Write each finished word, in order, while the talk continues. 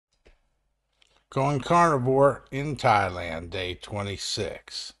Going Carnivore in Thailand, day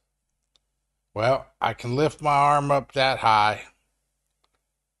 26. Well, I can lift my arm up that high.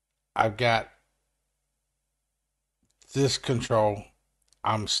 I've got this control.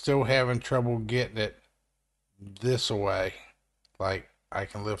 I'm still having trouble getting it this way. Like, I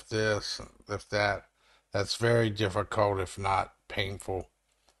can lift this, lift that. That's very difficult, if not painful,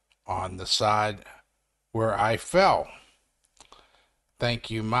 on the side where I fell. Thank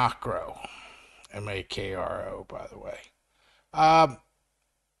you, Macro. Makro, by the way. Um,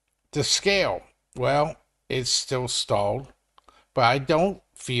 the scale, well, it's still stalled, but I don't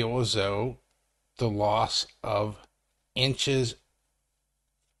feel as though the loss of inches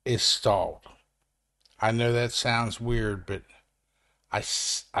is stalled. I know that sounds weird, but I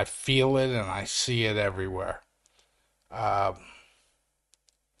feel it and I see it everywhere. Um,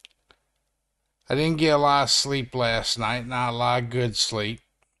 I didn't get a lot of sleep last night, not a lot of good sleep.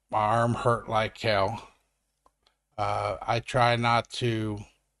 My arm hurt like hell. I try not to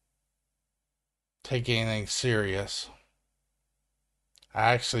take anything serious.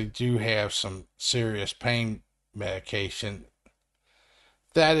 I actually do have some serious pain medication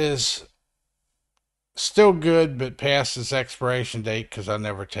that is still good, but past its expiration date because I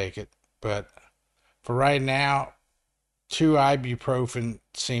never take it. But for right now, 2 ibuprofen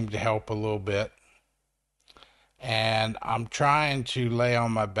seem to help a little bit. And I'm trying to lay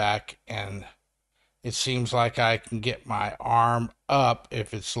on my back, and it seems like I can get my arm up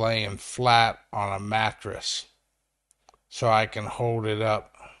if it's laying flat on a mattress. So I can hold it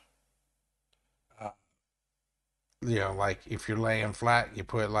up. Like if you're laying flat, you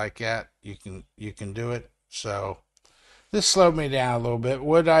put it like that, you can do it. So this slowed me down a little bit.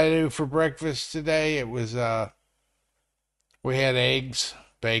 What did I do for breakfast today? It was we had eggs,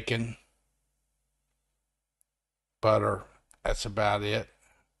 bacon, butter. That's about it.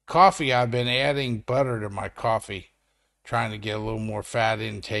 Coffee, I've been adding butter to my coffee, trying to get a little more fat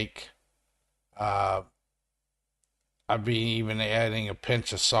intake. Uh, I've been even adding a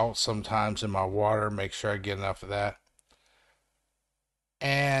pinch of salt sometimes in my water, make sure I get enough of that.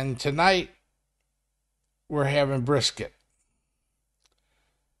 And tonight we're having brisket.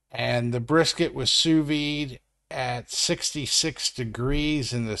 And the brisket was sous vide at 66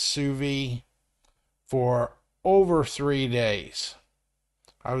 degrees in the sous vide for over 3 days.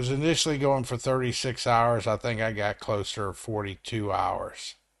 I was initially going for 36 hours. I think I got closer to 42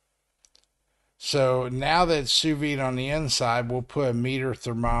 hours. So now that it's sous vide on the inside, we'll put a meter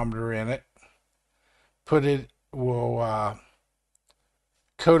thermometer in it. We'll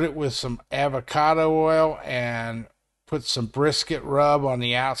coat it with some avocado oil and put some brisket rub on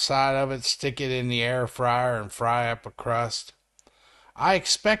the outside of it, stick it in the air fryer and fry up a crust. I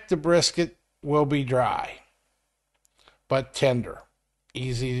expect the brisket will be dry, but tender,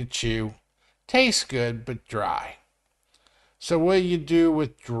 easy to chew, tastes good, but dry. So what do you do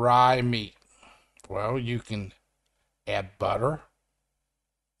with dry meat? Well, you can add butter,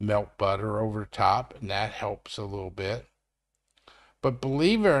 melt butter over top, and that helps a little bit. But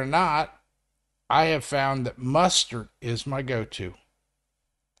believe it or not, I have found that mustard is my go-to.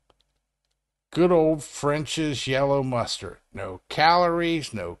 Good old French's yellow mustard. No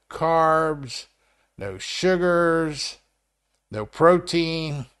calories, no carbs, no sugars, no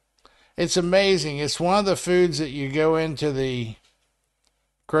protein. It's amazing. It's one of the foods that you go into the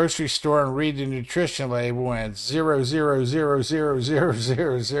grocery store and read the nutrition label and it's 0, 0, 0, 0, 0,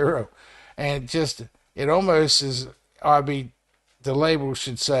 0, 0. And it almost is, the label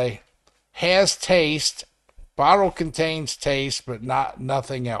should say, has taste, bottle contains taste, but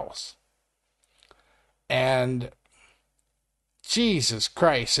nothing else. And Jesus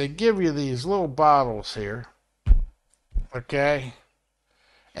Christ, they give you these little bottles here, okay?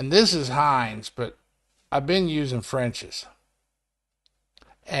 And this is Heinz, but I've been using French's.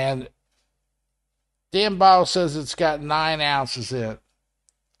 And damn bottle says it's got 9 ounces in it.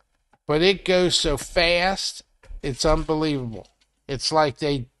 But it goes so fast, it's unbelievable. It's like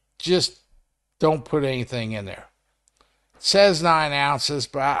they just don't put anything in there. It says 9 ounces,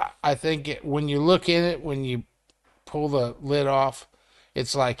 but I think when you look in it, when you pull the lid off,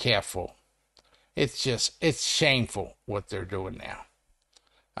 it's like half full. It's shameful what they're doing now.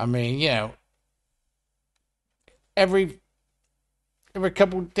 I mean, every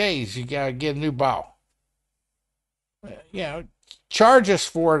couple of days you gotta get a new bottle. Charge us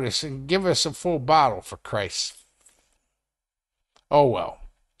for this and give us a full bottle for Christ. Oh well.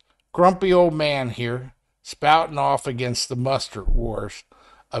 Grumpy old man here, spouting off against the mustard wars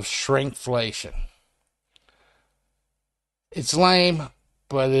of shrinkflation. It's lame,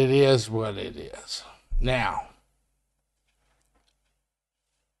 but it is what it is. Now,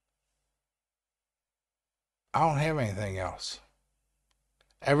 I don't have anything else.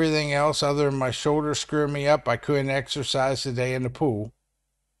 Everything else other than my shoulder screwing me up, I couldn't exercise today in the pool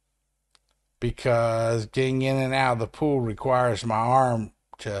because getting in and out of the pool requires my arm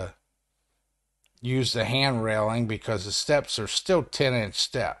to use the hand railing because the steps are still 10-inch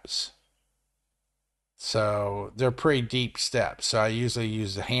steps. So they're pretty deep steps. So I usually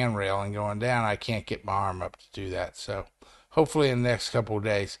use the hand railing going down. I can't get my arm up to do that. So hopefully in the next couple of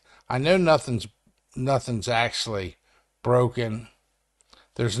days. I know nothing's actually broken.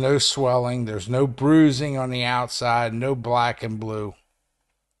 There's no swelling. There's no bruising on the outside. No black and blue.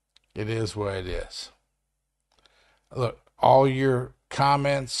 It is what it is. Look, all your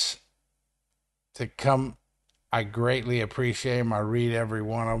comments that come, I greatly appreciate them. I read every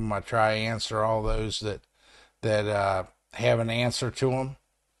one of them. I try to answer all those that have an answer to them.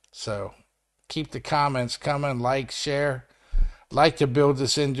 So keep the comments coming. Like, share. I'd like to build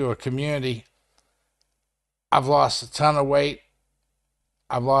this into a community. I've lost a ton of weight.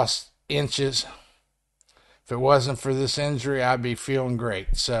 I've lost inches. If it wasn't for this injury, I'd be feeling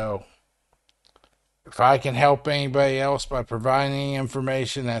great. So if I can help anybody else by providing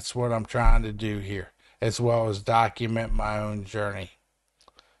information, that's what I'm trying to do here, as well as document my own journey.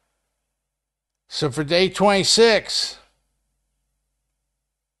 So for day 26,